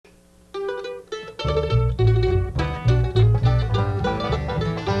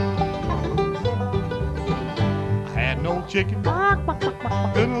chicken,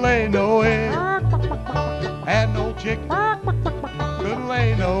 couldn't lay no egg. Had no chicken, couldn't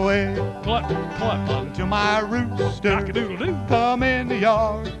lay no egg. Cluck, cluck. Until my rooster Cock-a-doodle-doo. come in the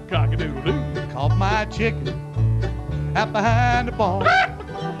yard, Cock-a-doodle-doo. caught my chicken out behind the barn.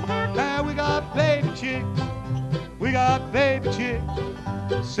 Now we got baby chicks, we got baby chicks,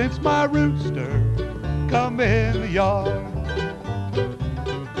 since my rooster come in the yard.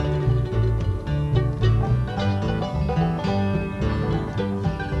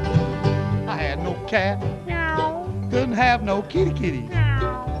 I had no cat, couldn't have no kitty kitty.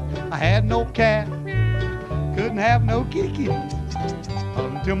 I had no cat, couldn't have no kitty kitty,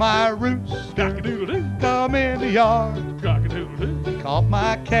 until my rooster Cock-a-doodle-doo. come in the yard, Cock-a-doodle-doo. caught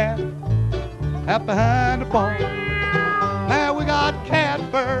my cat out behind the barn. Now we got cat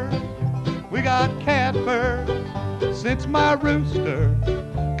fur, we got cat fur, since my rooster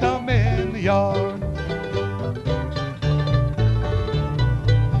come in the yard.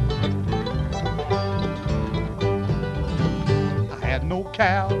 I had no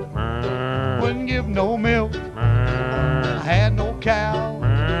cow, wouldn't give no milk. I had no cow,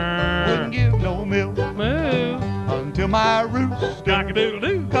 wouldn't give no milk, Moo. until my rooster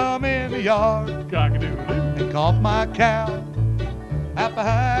Cock-a-doodle-doo. come in the yard Cock-a-doodle-doo. and caught my cow out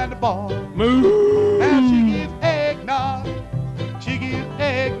behind the barn. Moo. Now she gives eggnog, she gives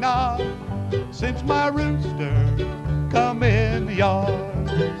eggnog, since my rooster come in the yard.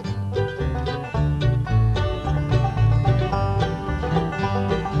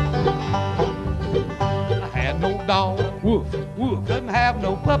 I had no dog, Woof, woof, couldn't have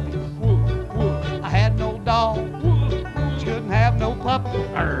no puppies. woof, woof, I had no dog, woof, she couldn't have no puppies,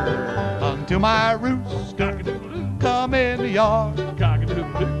 Arr. until my rooster Cock-a-doodle-doo. come in the yard,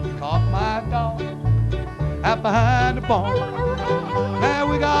 Cock-a-doodle-doo. caught my dog out behind the barn. Now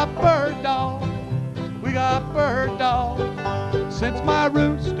we got bird dogs, we got bird dogs, since my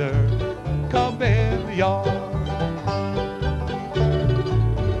rooster come in the yard.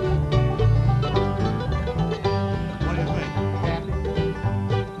 What do you think,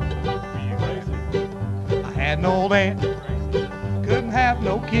 Kathy? I had an old aunt, couldn't have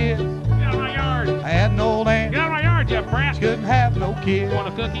no kids. Get out of my yard. I had an old aunt, Get out of my yard, you brat. couldn't have no kids, Want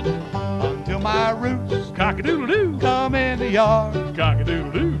a cookie? until my rooster Cock-a-doodle-doo. come in the yard,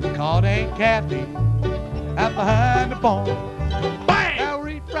 Cock-a-doodle-doo. caught Aunt Kathy out behind the barn. Bang! Now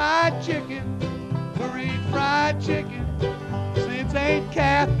we eat fried chicken, we eat fried chicken, since Aunt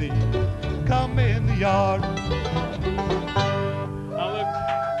Kathy come in the yard.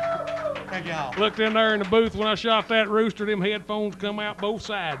 I Thank y'all. looked in there in the booth when I shot that rooster. Them headphones come out both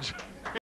sides.